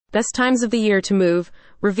Best times of the year to move,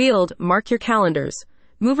 revealed, mark your calendars.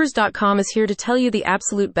 Movers.com is here to tell you the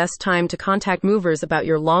absolute best time to contact movers about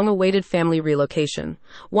your long-awaited family relocation.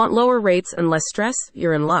 Want lower rates and less stress?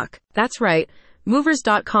 You're in luck. That's right.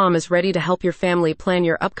 Movers.com is ready to help your family plan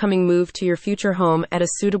your upcoming move to your future home at a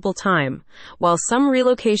suitable time. While some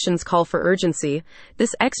relocations call for urgency,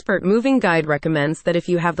 this expert moving guide recommends that if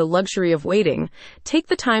you have the luxury of waiting, take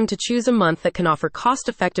the time to choose a month that can offer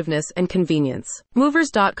cost-effectiveness and convenience.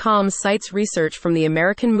 Movers.com cites research from the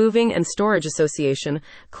American Moving and Storage Association,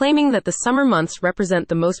 claiming that the summer months represent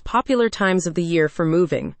the most popular times of the year for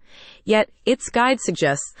moving. Yet, its guide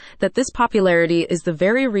suggests that this popularity is the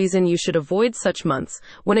very reason you should avoid such months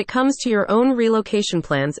when it comes to your own relocation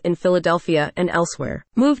plans in Philadelphia and elsewhere.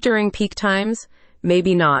 Move during peak times?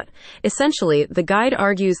 Maybe not. Essentially, the guide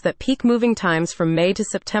argues that peak moving times from May to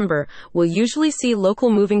September will usually see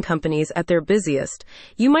local moving companies at their busiest.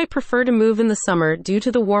 You might prefer to move in the summer due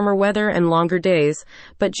to the warmer weather and longer days,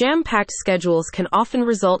 but jam-packed schedules can often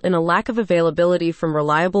result in a lack of availability from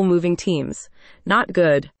reliable moving teams. Not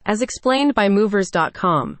good. As explained by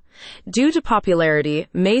Movers.com, due to popularity,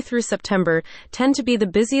 May through September tend to be the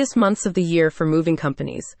busiest months of the year for moving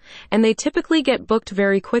companies, and they typically get booked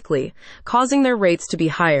very quickly, causing their rates to be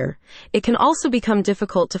higher. It can also become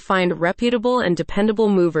difficult to find reputable and dependable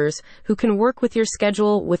movers who can work with your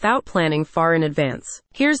schedule without planning far in advance.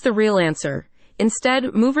 Here's the real answer.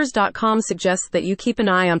 Instead, Movers.com suggests that you keep an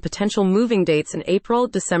eye on potential moving dates in April,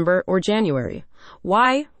 December, or January.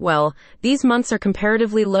 Why? Well, these months are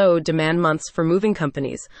comparatively low demand months for moving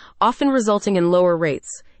companies, often resulting in lower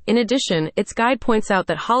rates. In addition, its guide points out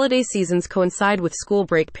that holiday seasons coincide with school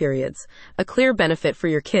break periods, a clear benefit for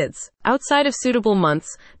your kids. Outside of suitable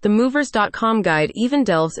months, the Movers.com guide even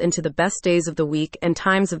delves into the best days of the week and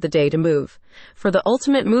times of the day to move. For the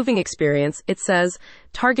ultimate moving experience, it says,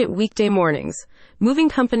 target weekday mornings. Moving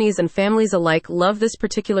companies and families alike love this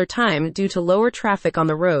particular time due to lower traffic on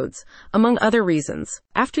the roads, among other reasons.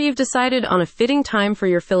 After you've decided on a fitting time for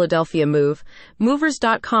your Philadelphia move,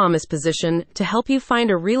 Movers.com is positioned to help you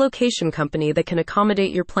find a relocation company that can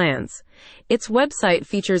accommodate your plans. Its website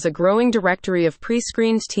features a growing directory of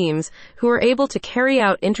pre-screened teams who are able to carry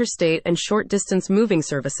out interstate and short-distance moving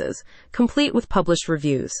services, complete with published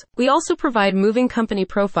reviews. We also provide moving company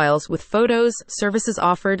profiles with photos, services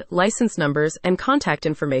offered, license numbers, and contact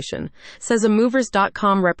information, says a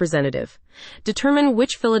Movers.com representative. Determine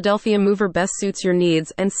which Philadelphia mover best suits your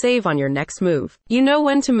needs and save on your next move. You know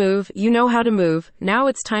when to move, you know how to move, now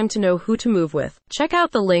it's time to know who to move with. Check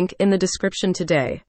out the link in the description today.